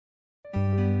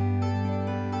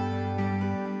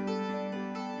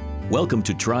Welcome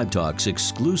to Tribe Talk's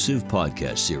exclusive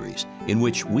podcast series, in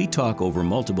which we talk over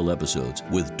multiple episodes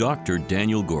with Dr.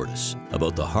 Daniel Gordis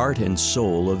about the heart and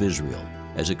soul of Israel,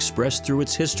 as expressed through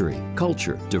its history,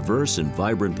 culture, diverse and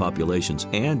vibrant populations,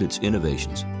 and its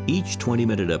innovations. Each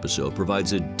 20-minute episode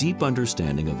provides a deep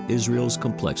understanding of Israel's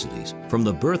complexities, from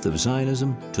the birth of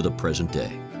Zionism to the present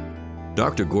day.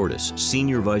 Dr. Gordis,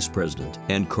 Senior Vice President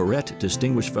and Koret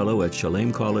Distinguished Fellow at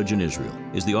Shalem College in Israel,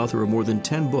 is the author of more than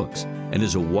 10 books and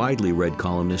is a widely read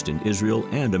columnist in Israel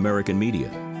and American media.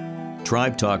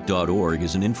 TribeTalk.org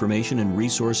is an information and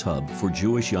resource hub for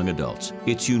Jewish young adults.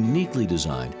 It's uniquely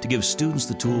designed to give students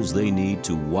the tools they need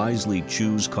to wisely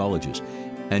choose colleges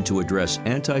and to address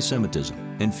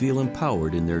anti-Semitism and feel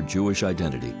empowered in their Jewish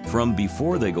identity from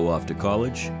before they go off to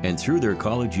college and through their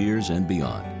college years and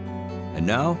beyond. And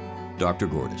now, Dr.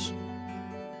 Gordis.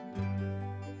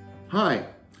 Hi.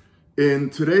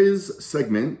 In today's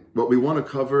segment, what we want to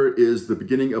cover is the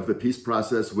beginning of the peace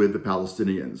process with the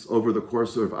Palestinians. Over the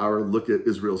course of our look at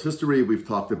Israel's history, we've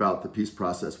talked about the peace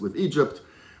process with Egypt.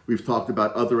 We've talked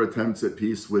about other attempts at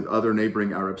peace with other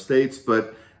neighboring Arab states.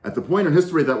 But at the point in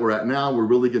history that we're at now, we're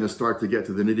really going to start to get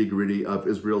to the nitty-gritty of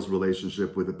Israel's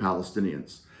relationship with the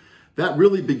Palestinians. That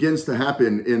really begins to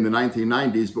happen in the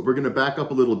 1990s, but we're going to back up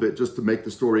a little bit just to make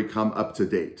the story come up to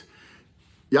date.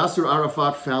 Yasser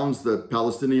Arafat founds the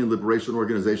Palestinian Liberation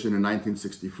Organization in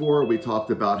 1964. We talked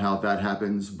about how that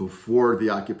happens before the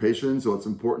occupation, so it's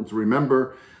important to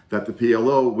remember that the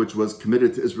PLO, which was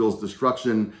committed to Israel's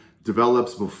destruction,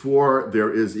 develops before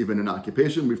there is even an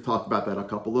occupation. We've talked about that a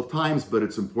couple of times, but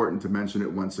it's important to mention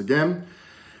it once again.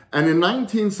 And in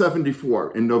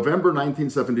 1974, in November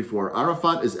 1974,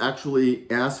 Arafat is actually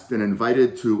asked and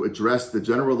invited to address the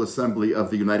General Assembly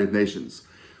of the United Nations,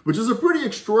 which is a pretty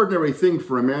extraordinary thing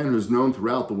for a man who's known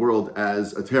throughout the world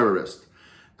as a terrorist.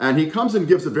 And he comes and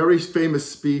gives a very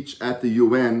famous speech at the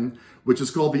UN, which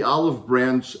is called the Olive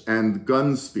Branch and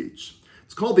Guns speech.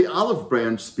 It's called the Olive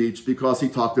Branch speech because he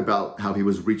talked about how he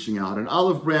was reaching out an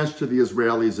olive branch to the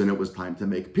Israelis and it was time to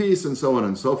make peace and so on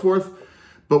and so forth.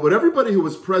 But what everybody who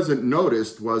was present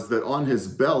noticed was that on his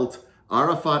belt,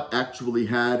 Arafat actually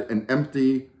had an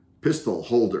empty pistol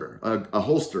holder, a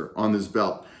holster on his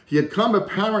belt. He had come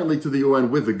apparently to the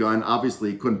UN with the gun.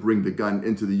 Obviously, he couldn't bring the gun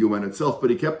into the UN itself, but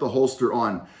he kept the holster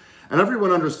on. And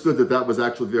everyone understood that that was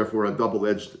actually therefore a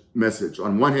double-edged message.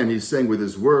 On one hand, he's saying with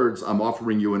his words, I'm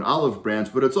offering you an olive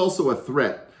branch, but it's also a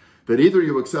threat that either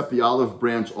you accept the olive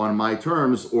branch on my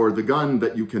terms or the gun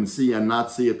that you can see and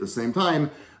not see at the same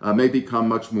time may become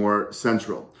much more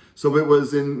central. So it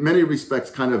was in many respects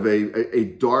kind of a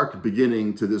dark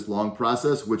beginning to this long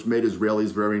process, which made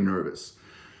Israelis very nervous.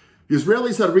 The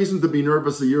Israelis had reason to be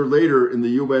nervous a year later in the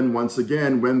UN once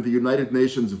again when the United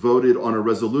Nations voted on a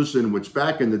resolution which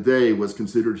back in the day was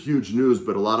considered huge news,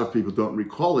 but a lot of people don't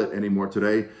recall it anymore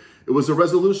today. It was a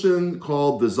resolution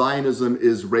called the Zionism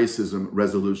is Racism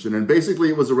resolution. And basically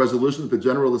it was a resolution that the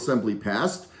General Assembly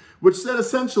passed, which said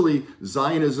essentially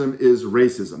Zionism is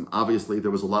racism. Obviously,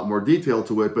 there was a lot more detail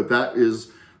to it, but that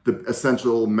is the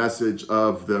essential message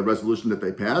of the resolution that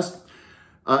they passed.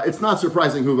 It's not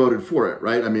surprising who voted for it,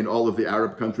 right? I mean, all of the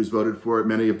Arab countries voted for it.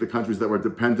 Many of the countries that were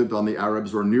dependent on the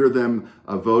Arabs or near them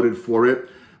voted for it.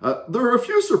 There are a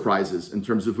few surprises in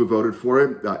terms of who voted for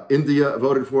it. India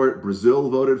voted for it. Brazil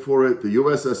voted for it. The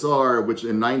USSR, which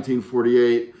in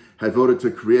 1948 had voted to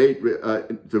create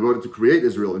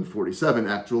Israel in 47,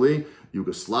 actually.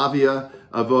 Yugoslavia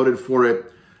voted for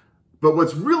it. But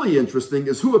what's really interesting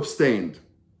is who abstained.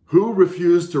 Who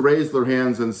refused to raise their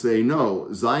hands and say, no,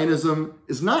 Zionism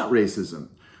is not racism.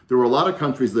 There were a lot of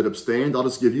countries that abstained. I'll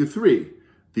just give you three: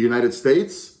 the United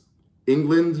States,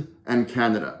 England, and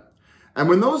Canada. And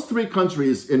when those three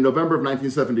countries in November of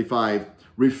 1975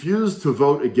 refused to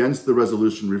vote against the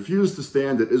resolution, refused to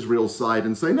stand at Israel's side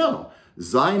and say, no,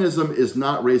 Zionism is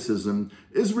not racism,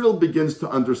 Israel begins to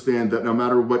understand that no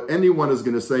matter what anyone is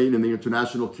going to say in the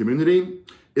international community,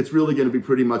 it's really going to be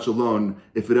pretty much alone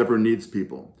if it ever needs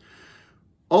people.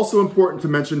 Also important to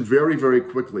mention very, very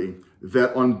quickly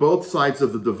that on both sides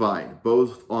of the divide,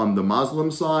 both on the Muslim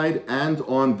side and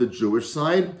on the Jewish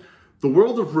side, the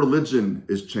world of religion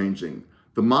is changing.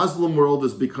 The Muslim world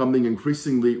is becoming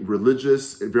increasingly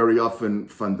religious, very often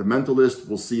fundamentalist.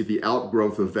 We'll see the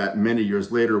outgrowth of that many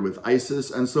years later with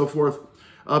ISIS and so forth.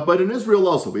 But in Israel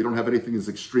also, we don't have anything as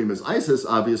extreme as ISIS,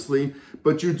 obviously,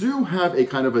 but you do have a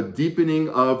kind of a deepening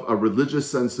of a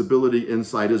religious sensibility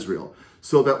inside Israel.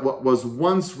 So that what was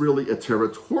once really a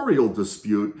territorial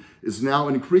dispute is now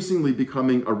increasingly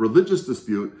becoming a religious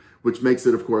dispute, which makes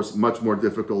it, of course, much more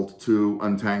difficult to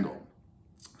untangle.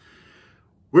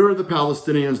 Where are the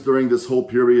Palestinians during this whole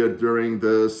period, during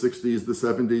the 60s, the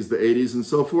 70s, the 80s, and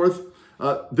so forth?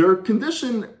 Their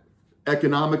condition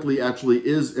economically actually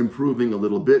is improving a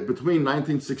little bit. Between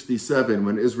 1967,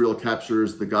 when Israel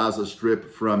captures the Gaza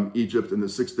Strip from Egypt in the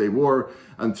Six-Day War,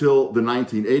 until the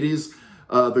 1980s,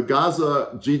 the Gaza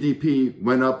GDP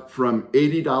went up from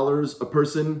 $80 a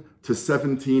person to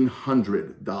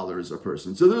 $1,700 a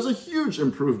person. So there's a huge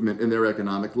improvement in their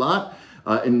economic lot.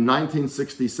 In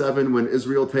 1967, when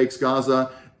Israel takes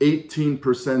Gaza,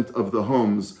 18% of the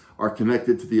homes are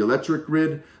connected to the electric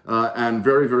grid, and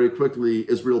very, very quickly,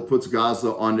 Israel puts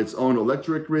Gaza on its own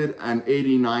electric grid, and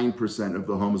 89% of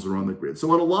the homes are on the grid.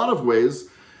 So in a lot of ways,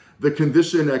 the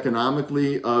condition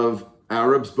economically of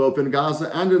Arabs, both in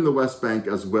Gaza and in the West Bank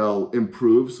as well,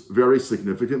 improves very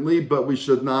significantly, but we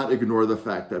should not ignore the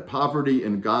fact that poverty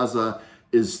in Gaza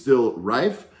is still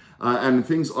rife, and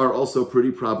things are also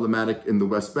pretty problematic in the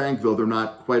West Bank, though they're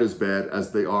not quite as bad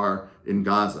as they are in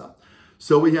Gaza.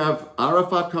 So we have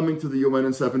Arafat coming to the UN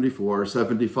in 74,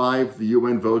 75, the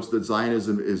UN votes that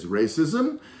Zionism is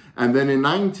racism. And then in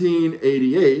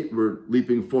 1988, we're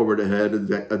leaping forward ahead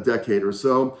a decade or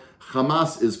so,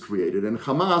 Hamas is created. And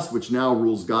Hamas, which now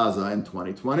rules Gaza in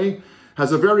 2020,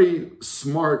 has a very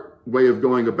smart way of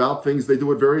going about things. They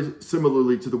do it very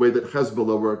similarly to the way that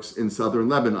Hezbollah works in southern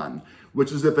Lebanon,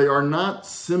 which is that they are not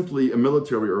simply a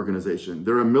military organization.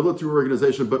 They're a military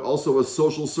organization, but also a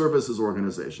social services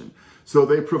organization. So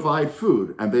they provide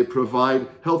food, and they provide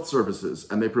health services,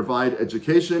 and they provide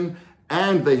education,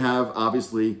 and they have,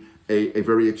 obviously, a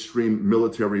very extreme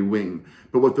military wing.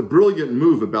 But what the brilliant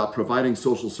move about providing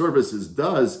social services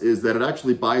does is that it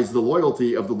actually buys the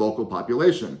loyalty of the local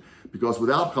population. Because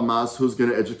without Hamas, who's going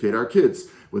to educate our kids?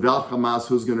 Without Hamas,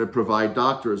 who's going to provide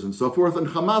doctors and so forth? And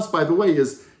Hamas, by the way,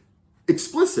 is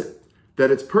explicit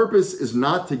that its purpose is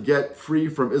not to get free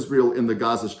from Israel in the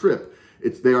Gaza Strip.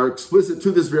 They are explicit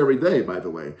to this very day, by the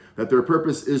way, that their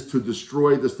purpose is to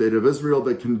destroy the state of Israel.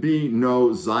 There can be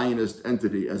no Zionist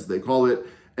entity, as they call it,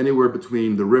 anywhere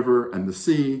between the river and the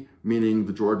sea, meaning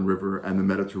the Jordan River and the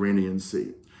Mediterranean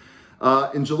Sea.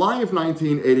 In July of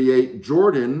 1988,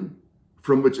 Jordan,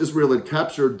 from which Israel had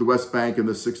captured the West Bank in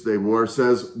the Six-Day War,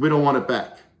 says, we don't want it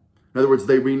back. In other words,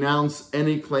 they renounce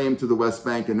any claim to the West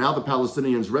Bank, and now the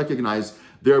Palestinians recognize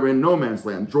they're in no man's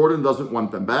land. Jordan doesn't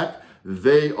want them back.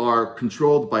 They are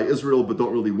controlled by Israel, but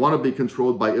don't really want to be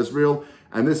controlled by Israel.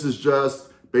 And this is just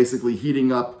basically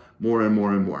heating up more and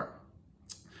more and more.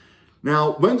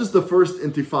 Now, when does the first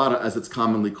Intifada, as it's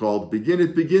commonly called, begin?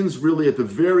 It begins really at the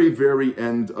very, very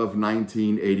end of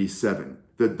 1987.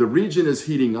 The region is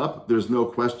heating up, there's no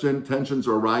question. Tensions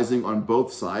are rising on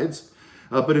both sides.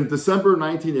 But in December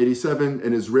 1987,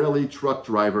 an Israeli truck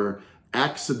driver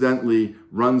accidentally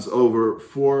runs over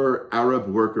 4 Arab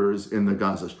workers in the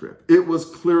Gaza Strip. It was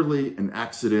clearly an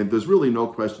accident. There's really no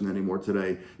question anymore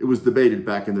today. It was debated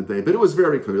back in the day, but it was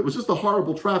very clear. It was just a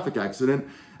horrible traffic accident,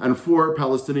 and 4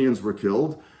 Palestinians were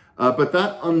killed. But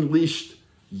that unleashed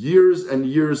years and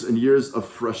years and years of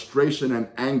frustration and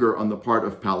anger on the part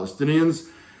of Palestinians.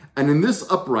 And in this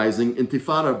uprising,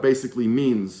 Intifada basically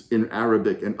means in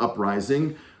Arabic an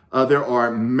uprising. There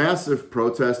are massive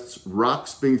protests,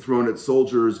 rocks being thrown at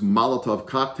soldiers, Molotov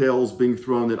cocktails being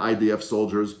thrown at IDF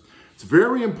soldiers. It's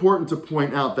very important to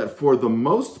point out that for the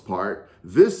most part,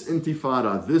 this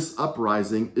Intifada, this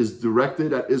uprising, is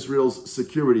directed at Israel's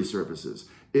security services.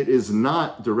 It is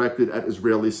not directed at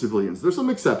Israeli civilians. There's some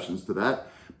exceptions to that,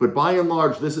 but by and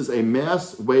large, this is a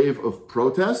mass wave of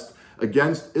protest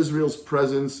against Israel's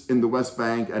presence in the West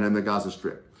Bank and in the Gaza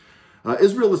Strip.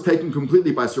 Israel is taken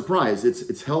completely by surprise.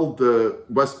 It's held the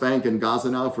West Bank and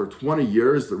Gaza now for 20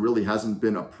 years. There really hasn't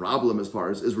been a problem as far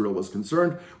as Israel was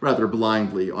concerned, rather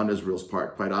blindly on Israel's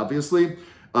part, quite obviously.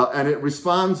 And it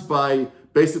responds by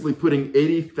basically putting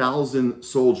 80,000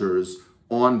 soldiers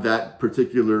on that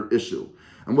particular issue.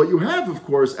 And what you have, of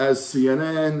course, as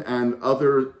CNN and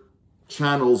other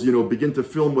channels, begin to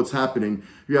film what's happening,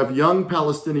 you have young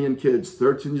Palestinian kids,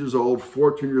 13 years old,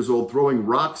 14 years old, throwing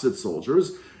rocks at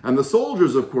soldiers. And the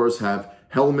soldiers, of course, have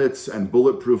helmets and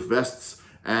bulletproof vests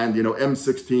and,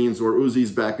 M16s or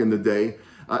Uzis back in the day.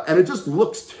 And it just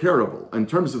looks terrible in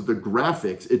terms of the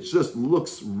graphics. It just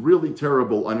looks really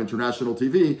terrible on international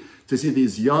TV to see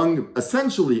these young,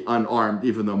 essentially unarmed,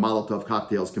 even though Molotov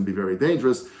cocktails can be very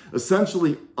dangerous,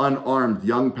 essentially unarmed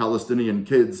young Palestinian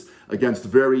kids against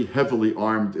very heavily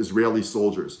armed Israeli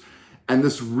soldiers. And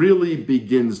this really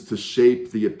begins to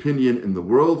shape the opinion in the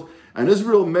world. And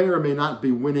Israel may or may not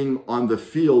be winning on the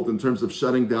field in terms of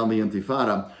shutting down the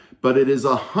Intifada, but it is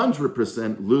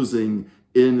 100% losing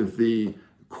in the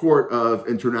court of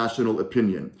international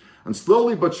opinion. And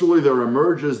slowly but surely there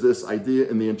emerges this idea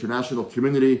in the international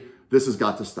community, this has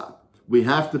got to stop. We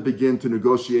have to begin to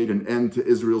negotiate an end to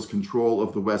Israel's control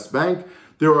of the West Bank.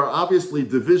 There are obviously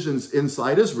divisions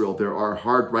inside Israel. There are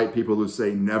hard right people who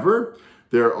say never.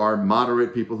 There are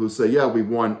moderate people who say, yeah, we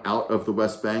want out of the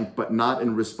West Bank, but not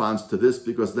in response to this,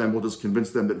 because then we'll just convince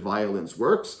them that violence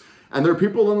works. And there are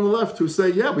people on the left who say,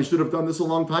 yeah, we should have done this a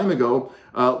long time ago.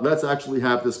 Let's actually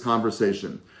have this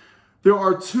conversation. There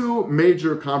are two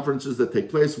major conferences that take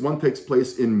place. One takes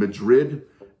place in Madrid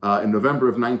in November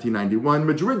of 1991.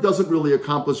 Madrid doesn't really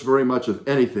accomplish very much of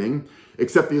anything,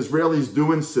 except the Israelis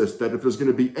do insist that if there's going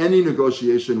to be any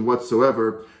negotiation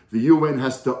whatsoever, the UN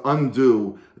has to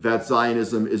undo that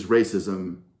Zionism is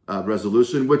racism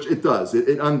resolution, which it does.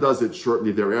 It undoes it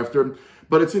shortly thereafter.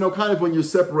 But it's, kind of when you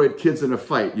separate kids in a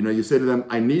fight, you say to them,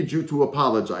 I need you to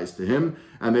apologize to him.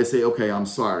 And they say, okay, I'm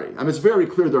sorry. And it's very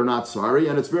clear they're not sorry.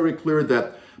 And it's very clear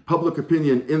that public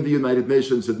opinion in the United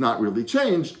Nations had not really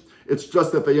changed. It's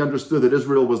just that they understood that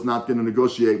Israel was not going to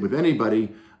negotiate with anybody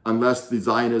unless the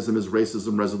Zionism is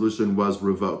racism resolution was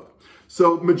revoked.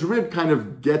 So Madrid kind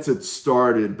of gets it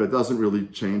started, but doesn't really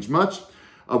change much.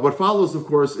 What follows, of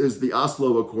course, is the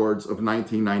Oslo Accords of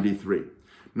 1993.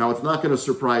 Now, it's not going to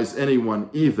surprise anyone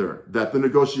either that the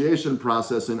negotiation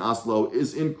process in Oslo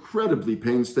is incredibly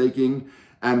painstaking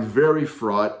and very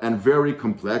fraught and very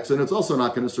complex. And it's also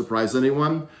not going to surprise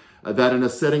anyone that in a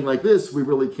setting like this, we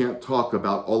really can't talk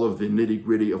about all of the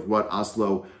nitty-gritty of what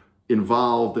Oslo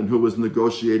involved and who was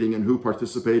negotiating and who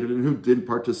participated and who didn't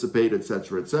participate,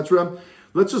 etc., etc.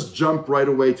 Let's just jump right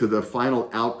away to the final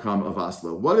outcome of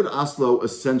Oslo. What did Oslo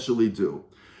essentially do?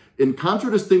 In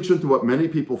contradistinction to what many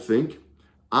people think,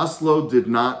 Oslo did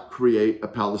not create a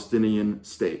Palestinian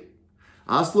state.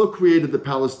 Oslo created the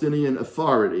Palestinian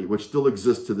Authority, which still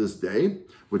exists to this day,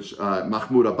 which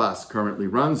Mahmoud Abbas currently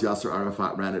runs. Yasser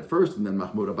Arafat ran it first, and then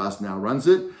Mahmoud Abbas now runs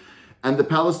it. And the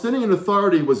Palestinian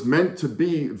Authority was meant to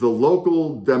be the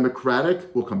local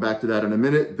democratic, we'll come back to that in a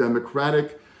minute,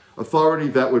 democratic authority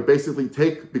that would basically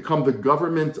become the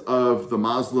government of the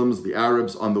Muslims, the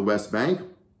Arabs on the West Bank,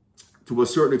 to a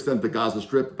certain extent the Gaza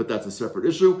Strip, but that's a separate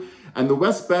issue. And the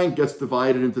West Bank gets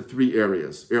divided into three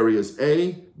areas, areas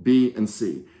A, B, and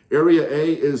C. Area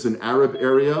A is an Arab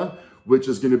area, which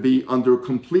is going to be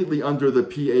completely under the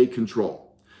PA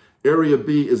control. Area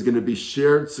B is going to be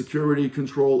shared security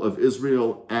control of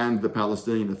Israel and the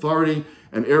Palestinian Authority.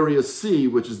 And Area C,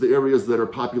 which is the areas that are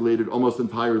populated almost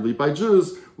entirely by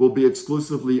Jews, will be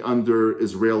exclusively under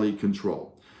Israeli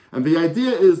control. And the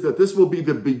idea is that this will be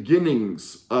the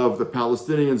beginnings of the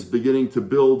Palestinians beginning to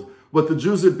build what the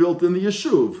Jews had built in the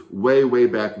Yishuv way, way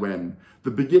back when.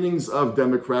 The beginnings of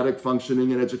democratic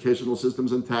functioning and educational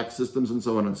systems and tax systems and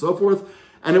so on and so forth.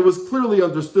 And it was clearly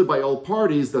understood by all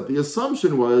parties that the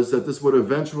assumption was that this would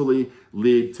eventually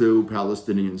lead to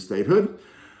Palestinian statehood.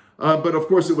 But of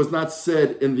course, it was not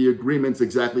said in the agreements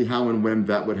exactly how and when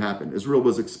that would happen. Israel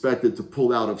was expected to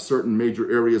pull out of certain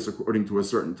major areas according to a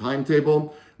certain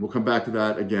timetable. We'll come back to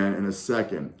that again in a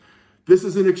second. This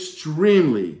is an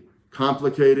extremely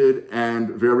complicated and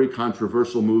very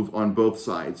controversial move on both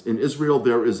sides. In Israel,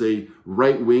 there is a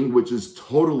right wing which is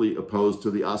totally opposed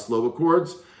to the Oslo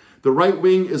Accords. The right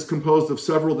wing is composed of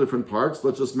several different parts.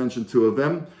 Let's just mention two of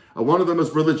them. One of them is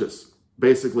religious.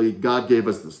 Basically, God gave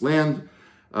us this land.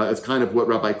 It's kind of what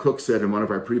Rabbi Cook said in one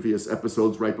of our previous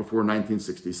episodes right before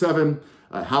 1967.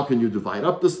 How can you divide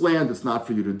up this land? It's not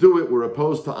for you to do it. We're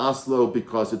opposed to Oslo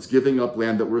because it's giving up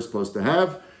land that we're supposed to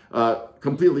have.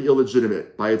 Completely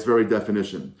illegitimate by its very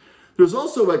definition. There's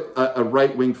also a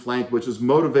right-wing flank which is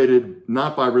motivated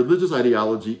not by religious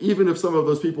ideology, even if some of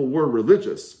those people were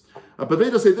religious. But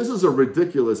they just say this is a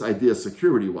ridiculous idea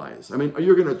security-wise. I mean, are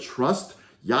you going to trust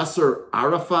Yasser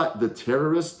Arafat, the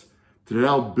terrorist, to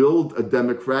now build a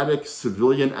democratic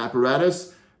civilian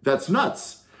apparatus? That's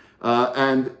nuts.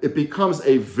 And it becomes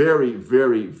a very,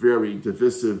 very, very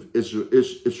divisive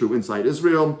issue inside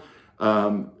Israel.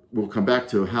 We'll come back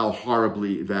to how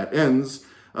horribly that ends.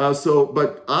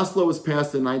 But Oslo was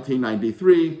passed in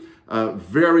 1993.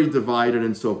 Very divided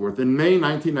and so forth. In May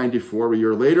 1994, a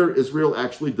year later, Israel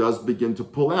actually does begin to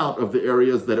pull out of the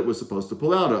areas that it was supposed to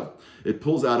pull out of. It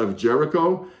pulls out of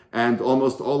Jericho and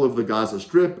almost all of the Gaza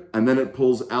Strip, and then it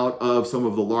pulls out of some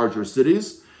of the larger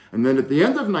cities. And then at the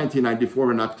end of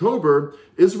 1994, in October,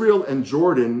 Israel and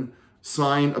Jordan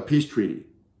sign a peace treaty.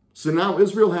 So now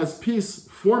Israel has peace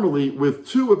formally with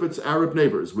two of its Arab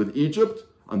neighbors, with Egypt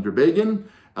under Begin,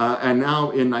 and now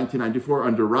in 1994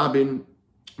 under Rabin,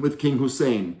 with King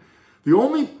Hussein. The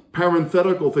only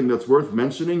parenthetical thing that's worth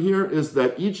mentioning here is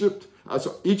that Egypt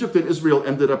and Israel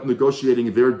ended up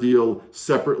negotiating their deal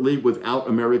separately without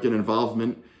American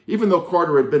involvement Even though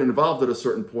Carter had been involved at a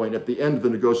certain point, at the end the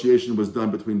negotiation was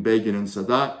done between Begin and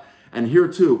Sadat. And here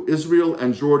too, Israel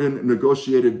and Jordan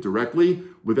negotiated directly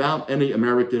without any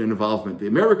American involvement. The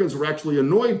Americans were actually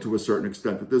annoyed to a certain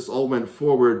extent that this all went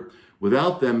forward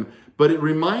without them, but it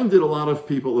reminded a lot of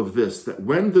people of this, that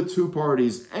when the two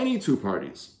parties, any two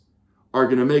parties, are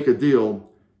going to make a deal,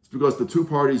 it's because the two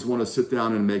parties want to sit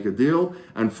down and make a deal,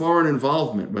 and foreign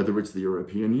involvement, whether it's the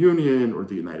European Union or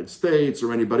the United States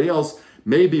or anybody else,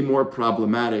 may be more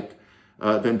problematic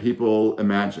than people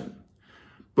imagine.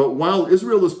 But while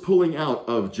Israel is pulling out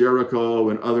of Jericho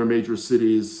and other major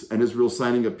cities, and Israel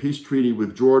signing a peace treaty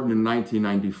with Jordan in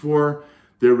 1994,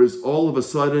 there is all of a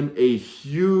sudden a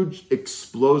huge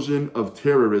explosion of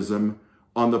terrorism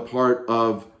on the part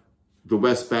of the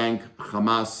West Bank,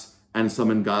 Hamas, and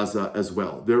some in Gaza as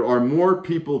well. There are more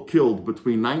people killed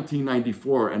between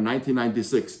 1994 and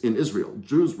 1996 in Israel,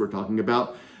 Jews we're talking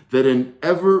about, that had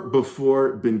ever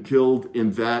before been killed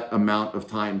in that amount of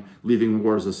time, leaving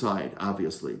wars aside,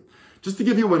 obviously. Just to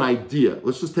give you an idea,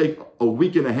 let's just take a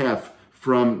week and a half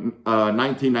from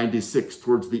 1996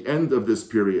 towards the end of this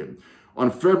period. On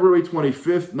February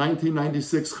 25th,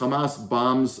 1996, Hamas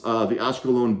bombs the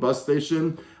Ashkelon bus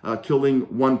station, killing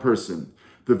one person.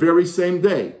 The very same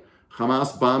day,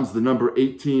 Hamas bombs the number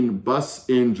 18 bus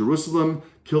in Jerusalem,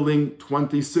 killing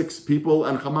 26 people,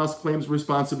 and Hamas claims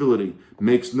responsibility,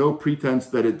 makes no pretense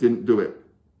that it didn't do it.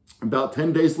 About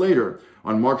 10 days later,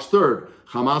 on March 3rd,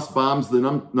 Hamas bombs the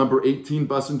number 18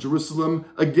 bus in Jerusalem,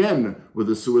 again with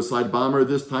a suicide bomber,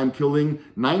 this time killing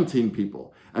 19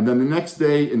 people. And then the next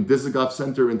day in Dizengoff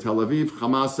Center in Tel Aviv,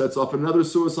 Hamas sets off another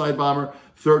suicide bomber,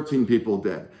 13 people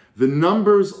dead. The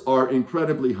numbers are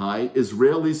incredibly high.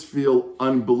 Israelis feel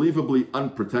unbelievably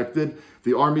unprotected.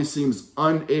 The army seems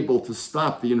unable to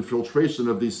stop the infiltration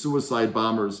of these suicide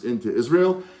bombers into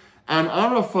Israel. And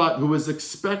Arafat, who is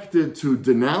expected to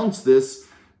denounce this,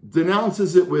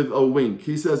 denounces it with a wink.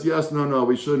 He says, yes, no,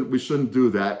 we shouldn't do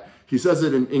that. He says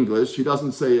it in English. He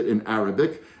doesn't say it in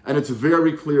Arabic. And it's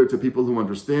very clear to people who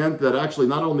understand that actually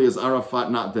not only is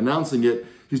Arafat not denouncing it,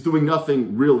 he's doing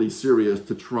nothing really serious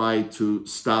to try to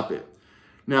stop it.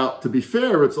 Now, to be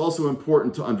fair, it's also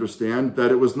important to understand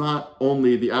that it was not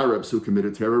only the Arabs who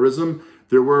committed terrorism.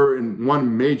 There were, in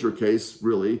one major case,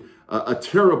 really, a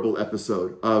terrible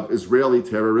episode of Israeli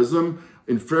terrorism.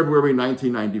 In February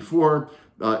 1994,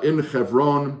 in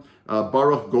Hebron,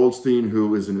 Baruch Goldstein,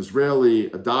 who is an Israeli,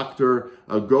 a doctor,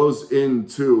 goes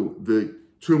into the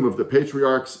tomb of the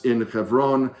patriarchs in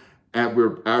Hebron,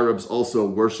 where Arabs also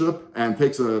worship, and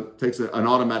takes an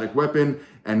automatic weapon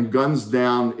and guns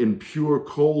down in pure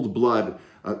cold blood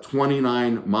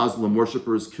 29 Muslim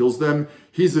worshippers, kills them.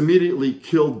 He's immediately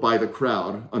killed by the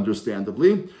crowd,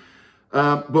 understandably.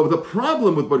 But the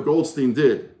problem with what Goldstein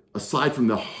did, aside from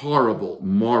the horrible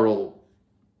moral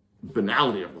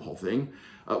banality of the whole thing,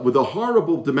 with the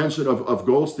horrible dimension of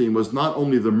Goldstein was not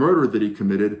only the murder that he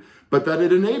committed, but that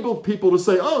it enabled people to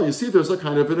say, oh, you see, there's a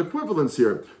kind of an equivalence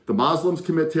here. The Muslims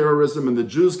commit terrorism and the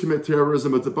Jews commit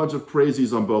terrorism. It's a bunch of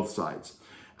crazies on both sides.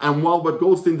 And while what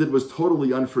Goldstein did was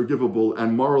totally unforgivable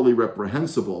and morally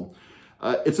reprehensible,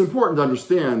 it's important to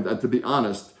understand and to be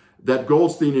honest that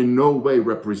Goldstein in no way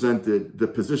represented the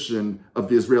position of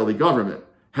the Israeli government.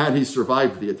 Had he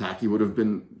survived the attack, he would have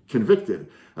been convicted,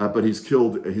 but he's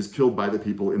killed by the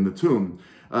people in the tomb.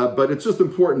 But it's just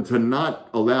important to not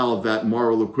allow that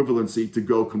moral equivalency to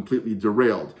go completely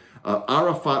derailed.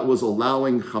 Arafat was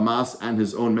allowing Hamas and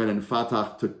his own men in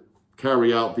Fatah to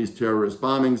carry out these terrorist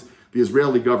bombings. The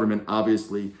Israeli government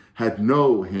obviously had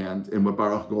no hand in what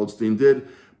Baruch Goldstein did,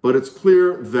 but it's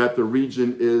clear that the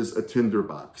region is a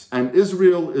tinderbox. And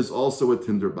Israel is also a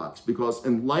tinderbox because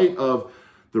in light of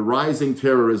the rising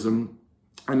terrorism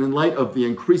and in light of the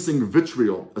increasing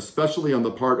vitriol, especially on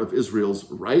the part of Israel's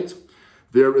right,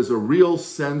 there is a real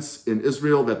sense in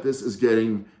Israel that this is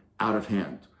getting out of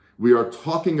hand. We are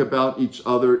talking about each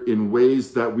other in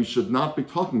ways that we should not be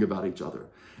talking about each other.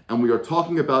 And we are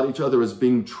talking about each other as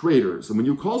being traitors. And when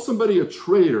you call somebody a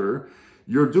traitor,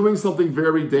 you're doing something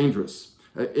very dangerous.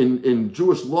 In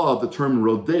Jewish law, the term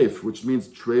rodef, which means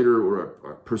traitor or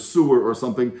a pursuer or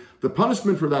something, the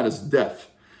punishment for that is death.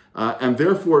 And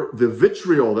therefore, the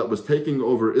vitriol that was taking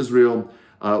over Israel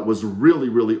was really,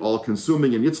 really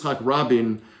all-consuming. And Yitzhak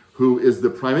Rabin, who is the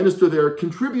prime minister there,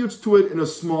 contributes to it in a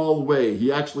small way.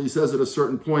 He actually says at a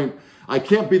certain point, I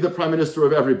can't be the prime minister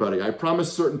of everybody. I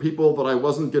promised certain people that I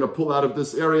wasn't going to pull out of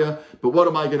this area, but what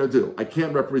am I going to do? I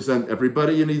can't represent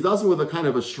everybody. And he does it with a kind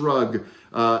of a shrug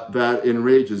that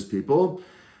enrages people.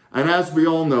 And as we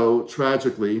all know,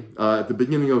 tragically, at the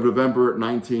beginning of November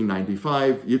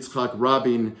 1995, Yitzhak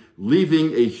Rabin,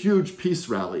 leaving a huge peace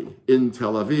rally in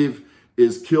Tel Aviv,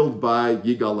 is killed by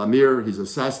Yigal Amir. He's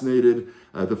assassinated.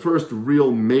 The first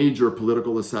real major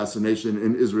political assassination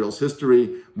in Israel's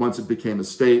history once it became a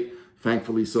state.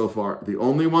 Thankfully, so far, the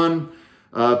only one.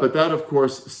 But that, of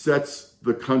course, sets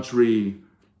the country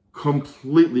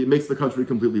completely, it makes the country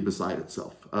completely beside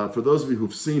itself. For those of you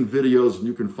who've seen videos, and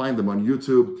you can find them on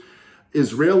YouTube,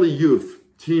 Israeli youth,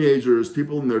 teenagers,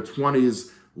 people in their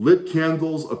 20s, lit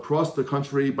candles across the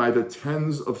country by the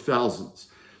tens of thousands.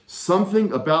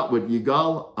 Something about what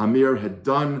Yigal Amir had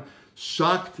done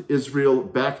shocked Israel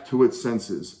back to its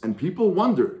senses. And people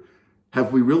wondered,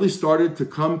 have we really started to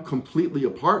come completely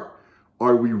apart?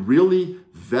 Are we really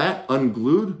that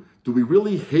unglued? Do we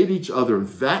really hate each other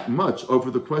that much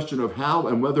over the question of how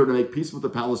and whether to make peace with the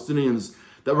Palestinians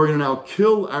that we're going to now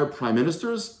kill our prime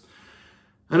ministers?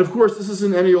 And of course, this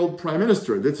isn't any old prime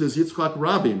minister. This is Yitzhak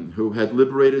Rabin, who had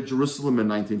liberated Jerusalem in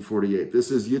 1948. This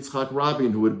is Yitzhak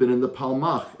Rabin, who had been in the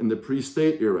Palmach in the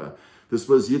pre-state era. This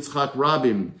was Yitzhak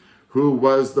Rabin, who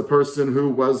was the person who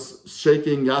was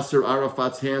shaking Yasser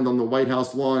Arafat's hand on the White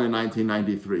House lawn in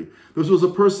 1993. This was a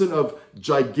person of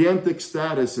gigantic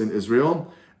status in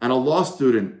Israel, and a law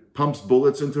student pumps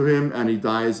bullets into him, and he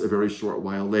dies a very short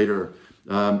while later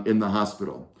in the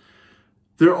hospital.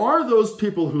 There are those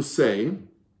people who say,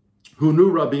 who knew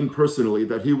Rabin personally,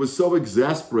 that he was so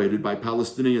exasperated by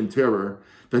Palestinian terror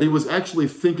that he was actually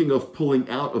thinking of pulling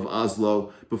out of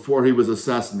Oslo before he was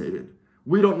assassinated.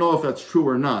 We don't know if that's true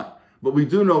or not. What we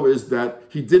do know is that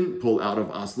he didn't pull out of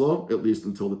Oslo, at least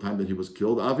until the time that he was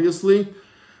killed, obviously.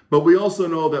 But we also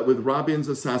know that with Rabin's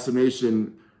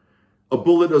assassination, a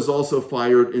bullet is also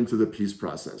fired into the peace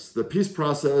process. The peace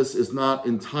process is not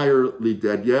entirely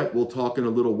dead yet. We'll talk in a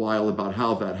little while about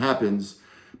how that happens.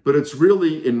 But it's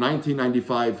really in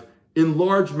 1995, in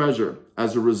large measure,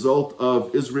 as a result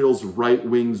of Israel's right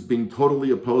wings being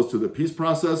totally opposed to the peace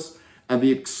process and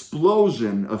the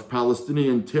explosion of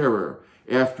Palestinian terror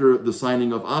after the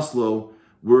signing of Oslo,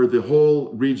 where the whole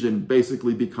region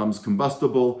basically becomes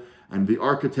combustible, and the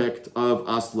architect of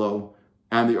Oslo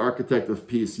and the architect of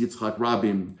peace, Yitzhak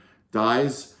Rabin,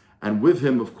 dies, and with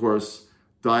him, of course,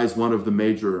 dies one of the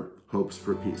major hopes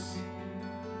for peace.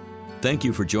 Thank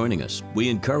you for joining us. We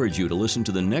encourage you to listen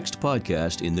to the next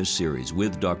podcast in this series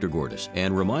with Dr. Gordis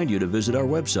and remind you to visit our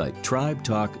website,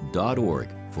 tribetalk.org,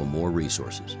 for more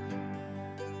resources.